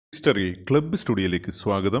History club സ്റ്റുഡിയോയിലേക്ക്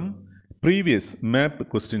സ്വാഗതം. Previous മാപ്പ്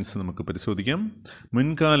questions നമുക്ക് പരിശോധിക്കാം.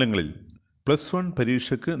 മുൻകാലങ്ങളിൽ +1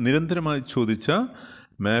 പരീക്ഷയ്ക്ക് നിരന്തരമായി ചോദിച്ച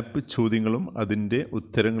മാപ്പ് ചോദ്യങ്ങളും അതിൻ്റെ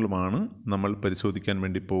ഉത്തരങ്ങളുമാണ് നമ്മൾ പരിശോധിക്കാൻ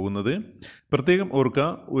വേണ്ടി പോകുന്നത്. പ്രത്യേകം ഓർക്കുക,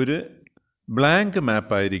 ഒരു ബ്ലാങ്ക്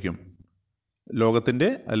മാപ്പായിരിക്കും, ലോകത്തിൻ്റെ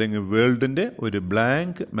അല്ലെങ്കിൽ വേൾഡിൻ്റെ ഒരു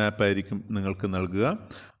ബ്ലാങ്ക് മാപ്പായിരിക്കും നിങ്ങൾക്ക് നൽകുക.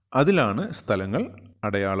 അതിലാണ് സ്ഥലങ്ങൾ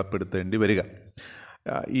അടയാളപ്പെടുത്തേണ്ടി വരിക.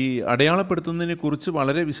 ഈ അടയാളപ്പെടുത്തുന്നതിനെ കുറിച്ച്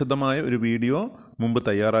വളരെ വിശദമായ ഒരു വീഡിയോ മുമ്പ്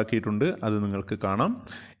തയ്യാറാക്കിയിട്ടുണ്ട്, അത് നിങ്ങൾക്ക് കാണാം.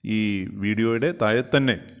 ഈ വീഡിയോയുടെ താഴെ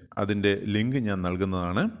തന്നെ അതിൻ്റെ ലിങ്ക് ഞാൻ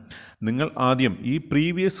നൽകുന്നതാണ്. നിങ്ങൾ ആദ്യം ഈ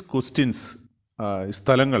പ്രീവിയസ് ക്വസ്റ്റ്യൻസ്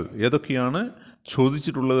സ്ഥലങ്ങൾ ഏതൊക്കെയാണ്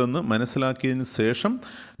ചോദിച്ചിട്ടുള്ളതെന്ന് മനസ്സിലാക്കിയതിന് ശേഷം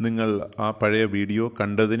നിങ്ങൾ ആ പഴയ വീഡിയോ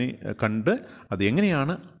കണ്ട് അത്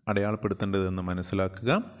എങ്ങനെയാണ് അടയാളപ്പെടുത്തേണ്ടതെന്ന്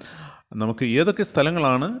മനസ്സിലാക്കുക. നമുക്ക് ഏതൊക്കെ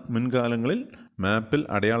സ്ഥലങ്ങളാണ് മുൻകാലങ്ങളിൽ മാപ്പിൽ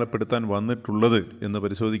അടയാളപ്പെടുത്താൻ വന്നിട്ടുള്ളത് എന്ന്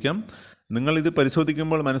പരിശോധിക്കാം. നിങ്ങളിത്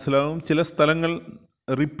പരിശോധിക്കുമ്പോൾ മനസ്സിലാകും, ചില സ്ഥലങ്ങൾ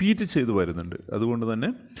റിപ്പീറ്റ് ചെയ്തു വരുന്നുണ്ട്. അതുകൊണ്ട് തന്നെ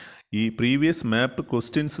ഈ പ്രീവിയസ് മാപ്പ്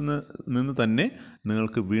ക്വസ്റ്റ്യൻസിൽ നിന്ന് തന്നെ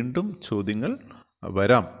നിങ്ങൾക്ക് വീണ്ടും ചോദ്യങ്ങൾ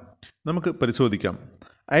വരാം. നമുക്ക് പരിശോധിക്കാം.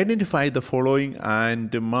 Identify the following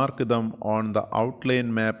and mark them on the outline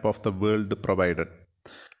map of the world provided.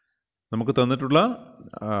 നമുക്ക് തന്നിട്ടുള്ള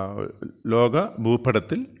ലോക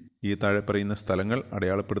ഭൂപടത്തിൽ ഈ താഴെ പറയുന്ന സ്ഥലങ്ങൾ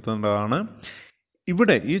അടയാളപ്പെടുത്തേണ്ടതാണ്.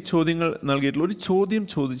 ഇവിടെ ഈ ചോദ്യങ്ങൾ നൽകിയിട്ടുള്ള ഒരു ചോദ്യം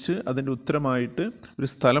ചോദിച്ച് അതിൻ്റെ ഉത്തരമായിട്ട് ഒരു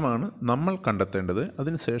സ്ഥലമാണ് നമ്മൾ കണ്ടെത്തേണ്ടത്.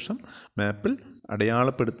 അതിനുശേഷം മാപ്പിൽ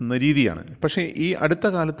അടയാളപ്പെടുത്തുന്ന രീതിയാണ്. പക്ഷേ ഈ അടുത്ത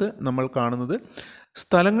കാലത്ത് നമ്മൾ കാണുന്നത്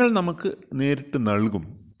സ്ഥലങ്ങൾ നമുക്ക് നേരിട്ട് നൽകും.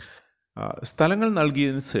 സ്ഥലങ്ങൾ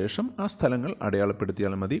നൽകിയതിന് ശേഷം ആ സ്ഥലങ്ങൾ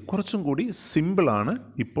അടയാളപ്പെടുത്തിയാൽ മതി. കുറച്ചും കൂടി സിമ്പിളാണ്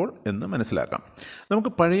ഇപ്പോൾ എന്ന് മനസ്സിലാക്കാം.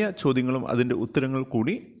 നമുക്ക് പഴയ ചോദ്യങ്ങളും അതിൻ്റെ ഉത്തരങ്ങൾ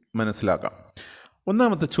കൂടി മനസ്സിലാക്കാം.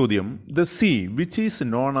 ഒന്നാമത്തെ ചോദ്യം, the sea which is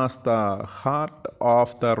known as the heart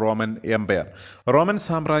of the Roman Empire. Roman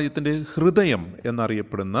സാമ്രാജ്യത്തിൻ്റെ ഹൃദയം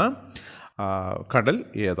എന്നറിയപ്പെടുന്ന കടൽ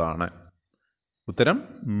ഏതാണ്? ഉത്തരം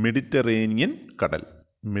മെഡിറ്ററേനിയൻ കടൽ,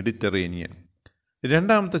 മെഡിറ്ററേനിയൻ.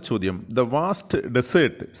 രണ്ടാമത്തെ ചോദ്യം, the vast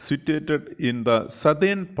desert situated in the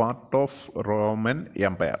southern part of Roman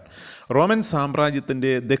Empire. Roman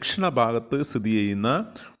സാമ്രാജ്യത്തിൻ്റെ ദക്ഷിണ ഭാഗത്ത് സ്ഥിതി ചെയ്യുന്ന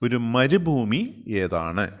ഒരു മരുഭൂമി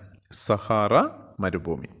ഏതാണ്? സഹാറ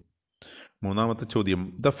മരുഭൂമി. മൂന്നാമത്തെ ചോദ്യം,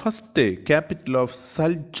 ദ ഫസ്റ്റ് ക്യാപിറ്റൽ ഓഫ്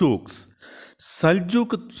സൽജൂക്സ്.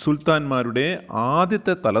 സൽജൂക്ക് സുൽത്താൻമാരുടെ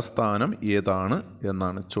ആദ്യത്തെ തലസ്ഥാനം ഏതാണ്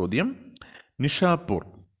എന്നാണ് ചോദ്യം. നിഷാപൂർ.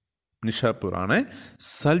 നിഷാപൂർ ആണ്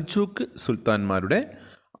സൽജൂക്ക് സുൽത്താൻമാരുടെ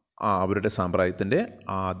അവരുടെ സാമ്രാജ്യത്തിൻ്റെ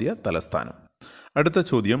ആദ്യ തലസ്ഥാനം. അടുത്ത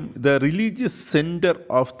ചോദ്യം, the religious centre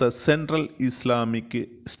of the central Islamic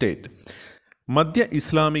state. മധ്യ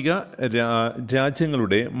ഇസ്ലാമിക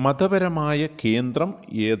രാജ്യങ്ങളുടെ മതപരമായ കേന്ദ്രം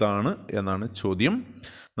ഏതാണ് എന്നാണ് ചോദ്യം.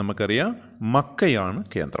 നമുക്കറിയാം, മക്കയാണ്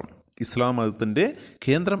കേന്ദ്രം. ഇസ്ലാം മതത്തിൻ്റെ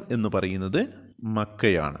കേന്ദ്രം എന്ന് പറയുന്നത്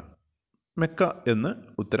മക്കയാണ്. മെക്ക എന്ന്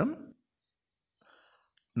ഉത്തരം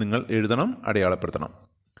നിങ്ങൾ എഴുതണം, അടയാളപ്പെടുത്തണം.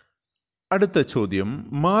 അടുത്ത ചോദ്യം,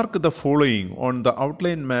 mark the following on the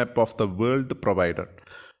outline map of the world provided.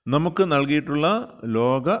 നമുക്ക് നൽകിയിട്ടുള്ള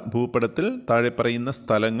ലോക ഭൂപടത്തിൽ താഴെ പറയുന്ന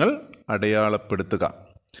സ്ഥലങ്ങൾ അടയാളപ്പെടുത്തുക.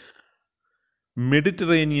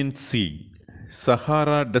 Mediterranean see, Sahara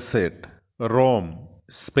desert, Rome,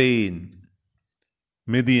 Spain,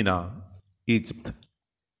 Medina, Egypt.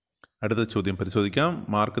 അടുത്ത ചോദ്യം പരിശോധിക്കാം.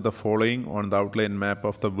 Mark the following on the outline map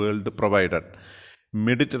of the world provided.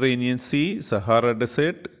 Mediterranean see, Sahara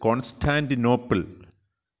desert, Constantinople,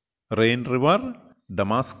 rain river,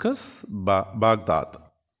 Damascus, Baghdad.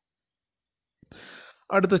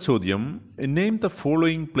 അടുത്ത ചോദ്യം, name the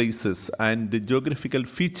following places and geographical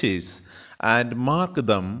features and mark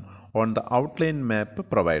them on the outline map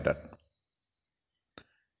provided.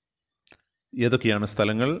 ഏതൊക്കെയാണ്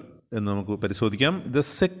സ്ഥലങ്ങൾ എന്ന് നമുക്ക് പരിശോധിക്കാം. The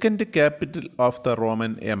second capital of the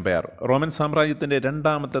Roman Empire. Roman സാമ്രാജ്യത്തിൻ്റെ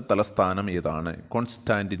രണ്ടാമത്തെ തലസ്ഥാനം ഏതാണ്?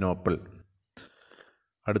 കോൺസ്റ്റാന്റിനോപ്പിൾ.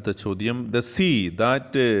 അടുത്ത ചോദ്യം, the sea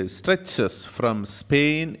that stretches from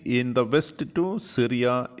Spain in the west to Syria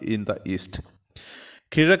in the east.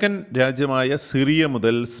 കിഴക്കൻ രാജ്യമായ സിറിയ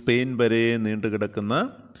മുതൽ സ്പെയിൻ വരെ നീണ്ടുകിടക്കുന്ന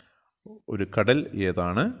ഒരു കടൽ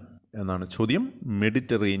ഏതാണ് എന്നാണ് ചോദ്യം.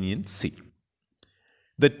 Mediterranean see.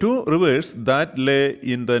 The two reverse that Leh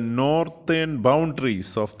in the northern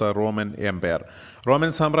boundaries of the Roman Empire.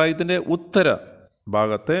 Roman സാമ്രാജ്യത്തിൻ്റെ ഉത്തര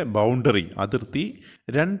ഭാഗത്തെ ബൗണ്ടറി, അതിർത്തി,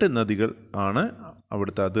 രണ്ട് നദികൾ ആണ്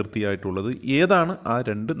അവിടുത്തെ അതിർത്തിയായിട്ടുള്ളത്. ഏതാണ് ആ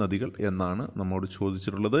രണ്ട് നദികൾ എന്നാണ് നമ്മോട്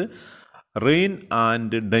ചോദിച്ചിട്ടുള്ളത്. Rain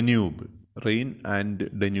and ഡന്യൂബ്. റെയിൻ ആൻഡ്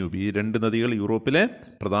ഡന്യൂബ്, ഈ രണ്ട് നദികൾ യൂറോപ്പിലെ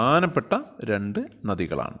പ്രധാനപ്പെട്ട രണ്ട്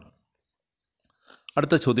നദികളാണ്.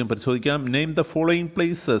 അടുത്ത ചോദ്യം പരിശോധിക്കാം. Name the following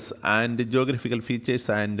places and geographical features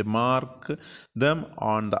and mark them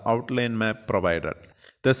on the outline map provided.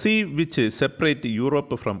 The sea which separate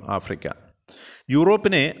Europe from Africa.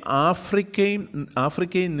 യൂറോപ്പിനെ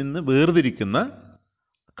ആഫ്രിക്കയിൽ നിന്ന് വേർതിരിക്കുന്ന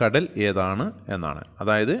കടൽ ഏതാണ് എന്നാണ്.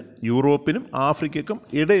 അതായത് യൂറോപ്പിനും ആഫ്രിക്കയ്ക്കും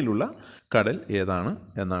ഇടയിലുള്ള കടൽ ഏതാണ്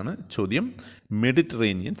എന്നാണ് ചോദ്യം.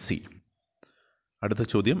 Mediterranean see. അടുത്ത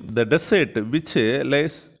ചോദ്യം, the desert which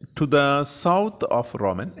lace to the south of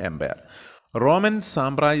Roman Empire. Roman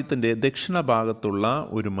സാമ്രാജ്യത്തിൻ്റെ ദക്ഷിണ ഭാഗത്തുള്ള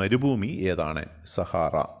ഒരു മരുഭൂമി ഏതാണ്?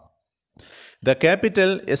 Sahara. The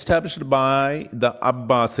capital established by the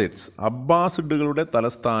അബ്ബാസിഡ്സ്. അബ്ബാസിഡുകളുടെ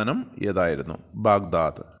തലസ്ഥാനം ഏതായിരുന്നു?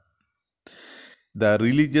 Baghdad. The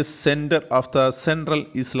religious centre of the central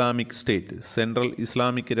Islamic state. Central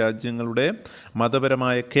Islamic രാജ്യങ്ങളുടെ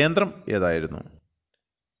മതപരമായ കേന്ദ്രം ഏതായിരുന്നു?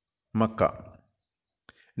 Mecca.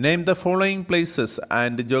 Name the following places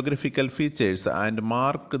and geographical features and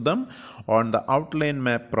mark them on the outline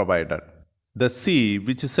map provided. The sea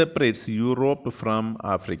which separates Europe from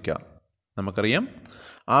Africa. നമുക്കറിയാം,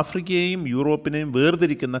 ആഫ്രിക്കയെയും യൂറോപ്പിനെയും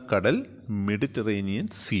വേർതിരിക്കുന്ന കടൽ Mediterranean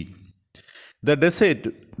see. The desert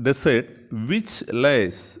which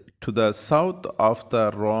lies to the south of the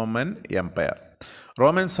Roman Empire.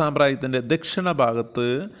 Roman സാമ്രാജ്യത്തിൻ്റെ ദക്ഷിണ ഭാഗത്ത്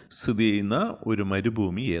സ്ഥിതി ചെയ്യുന്ന ഒരു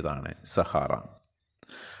മരുഭൂമി ഏതാണ്? Sahara.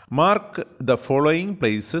 Mark the following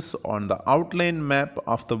places on the outline map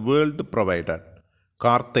of the world provided.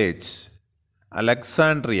 Carthage,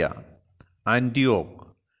 Alexandria, Antioch,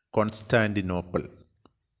 Constantinople.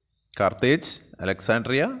 Carthage,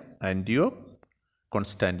 Alexandria, Antioch,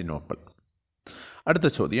 Constantinople. അടുത്ത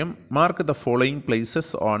ചോദ്യം, mark the following places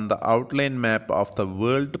on the outline map of the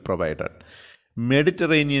world provided.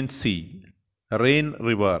 Mediterranean Sea, Rhine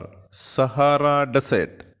River, Sahara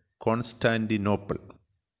Desert, Constantinople.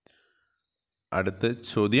 അടുത്ത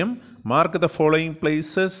ചോദ്യം, mark the following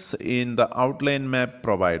places in the outline map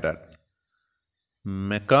provided.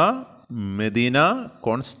 Mecca, Medina,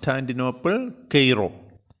 Constantinople, Cairo.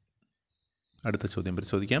 അടുത്ത ചോദ്യം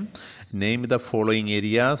പരിശോധിക്കാം. Name the following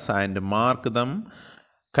areas and mark dum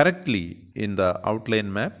correctly in the outline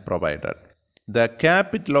map provided. The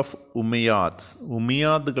capital of ഉമയ്യാദ്സ്.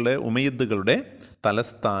 ഉമയ്യദുകളുടെ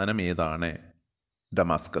തലസ്ഥാനം ഏതാണ്?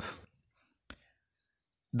 Damascus.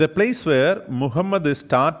 The place where Muhammad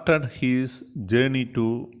started his journey to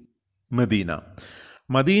Medina.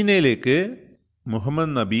 മദീനയിലേക്ക്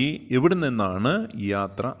മുഹമ്മദ് നബി എവിടെ നിന്നാണ്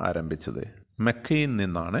യാത്ര ആരംഭിച്ചത്? മെക്കയിൽ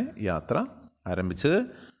നിന്നാണ് യാത്ര ആരംഭിച്ചത്.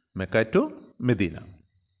 Mecca to Medina.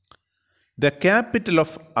 The capital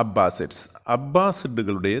of അബ്ബാസിഡ്സ്.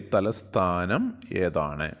 അബ്ബാസിഡുകളുടെ തലസ്ഥാനം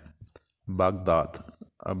ഏതാണ്? ബാഗ്ദാദ്.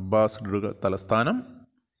 അബ്ബാസിഡുകളുടെ തലസ്ഥാനം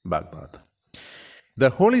Baghdad. The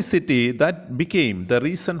holy city that became the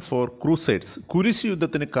reason for crusades. കുരിശ്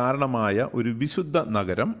യുദ്ധത്തിന് കാരണമായ ഒരു വിശുദ്ധ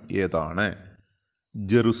നഗരം ഏതാണ്?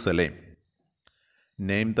 Jerusalem.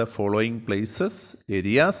 Name the following places,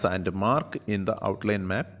 areas and mark in the outline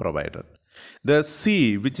map provided. The sea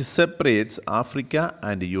which separates Africa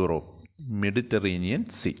and Europe. Mediterranean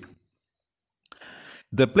Sea.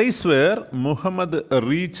 The place where Muhammad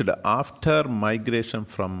reached after migration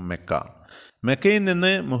from Mecca. മെക്കയിൽ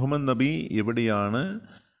നിന്ന് മുഹമ്മദ് നബി എവിടെയാണ്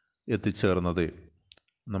എത്തിച്ചേർന്നത്?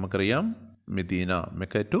 നമുക്കറിയാം, Medina.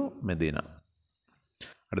 Mecca to Medina.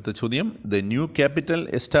 അടുത്ത ചോദ്യം, the new capital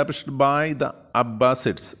established by the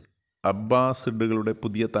അബ്ബാസിഡ്സ്. അബ്ബാസിഡുകളുടെ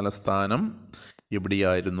പുതിയ തലസ്ഥാനം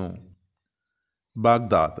എവിടെയായിരുന്നു?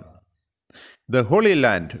 Baghdad. The holy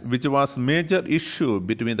land which was major issue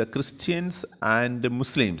between the Christians and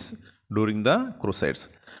Muslims during the crusades.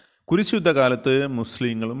 കുരിശുദ്ധകാലത്ത്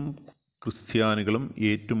മുസ്ലിങ്ങളും ക്രിസ്ത്യാനികളും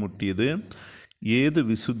ഏറ്റുമുട്ടിയത് ഏത്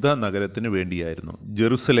വിശുദ്ധ നഗരത്തിന് വേണ്ടിയായിരുന്നു?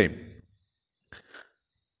 ജെറുസലേം.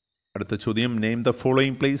 അടുത്ത ചോദ്യം, name the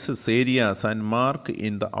following places, areas and mark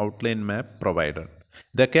in the outline map provided.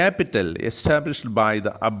 The capital established by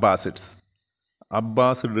the അബ്ബാസിഡ്സ്.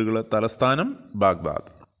 അബ്ബാസിഡുകളുടെ തലസ്ഥാനം Baghdad.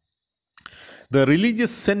 The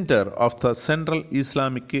religious centre of the central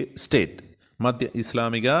Islamic state. മധ്യ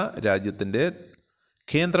ഇസ്ലാമിക രാജ്യത്തിൻ്റെ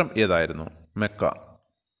കേന്ദ്രം ഏതായിരുന്നു? Mecca.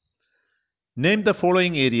 Name the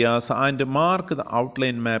following areas and mark the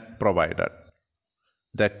outline map provided.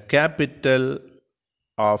 The capital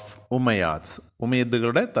of Umayyads.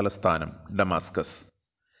 ഉമയ്യദുകളുടെ തലസ്ഥാനം Damascus.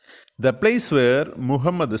 The place where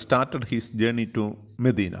Muhammad started his journey to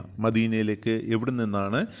Medina. മദീനയിലേക്ക് എവിടെ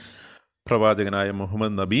നിന്നാണ് പ്രവാചകനായ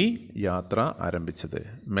മുഹമ്മദ് നബി യാത്ര ആരംഭിച്ചത്?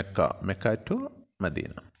 Mecca. Mecca to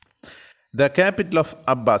Medina. The capital of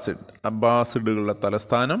Abbasid. അബ്ബാസിഡുകളുടെ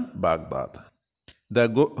തലസ്ഥാനം Baghdad.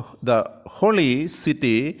 The holy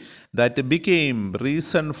city that became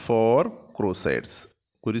reason for crusades.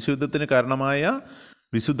 കുരിശുയുദ്ധത്തിന് കാരണമായ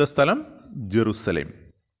വിശുദ്ധ സ്ഥലം ജെറുസലേം.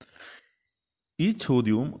 ഈ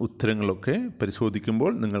ചോദ്യവും ഉത്തരങ്ങളൊക്കെ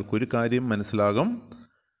പരിശോധിക്കുമ്പോൾ നിങ്ങൾക്കൊരു കാര്യം മനസ്സിലാകും.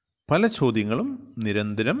 പല ചോദ്യങ്ങളും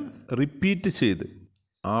നിരന്തരം റിപ്പീറ്റ് ചെയ്ത്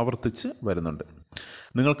ആവർത്തിച്ച് വരുന്നുണ്ട്.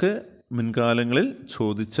 നിങ്ങൾക്ക് മുൻകാലങ്ങളിൽ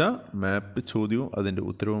ചോദിച്ച മാപ്പ് ചോദ്യവും അതിൻ്റെ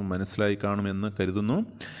ഉത്തരവും മനസ്സിലായി കാണുമെന്ന് കരുതുന്നു.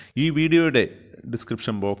 ഈ വീഡിയോയുടെ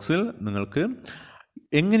ഡിസ്ക്രിപ്ഷൻ ബോക്സിൽ നിങ്ങൾക്ക്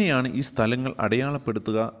എങ്ങനെയാണ് ഈ സ്ഥലങ്ങൾ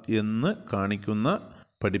അടയാളപ്പെടുത്തുക എന്ന്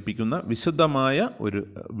പഠിപ്പിക്കുന്ന വിശദമായ ഒരു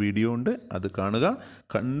വീഡിയോ ഉണ്ട്. അത് കാണുക.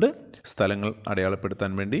 കണ്ട് സ്ഥലങ്ങൾ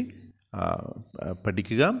അടയാളപ്പെടുത്താൻ വേണ്ടി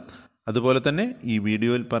പഠിക്കുക. അതുപോലെ തന്നെ ഈ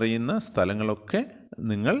വീഡിയോയിൽ പറയുന്ന സ്ഥലങ്ങളൊക്കെ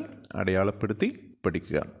നിങ്ങൾ അടയാളപ്പെടുത്തി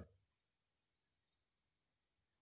പഠിക്കുക.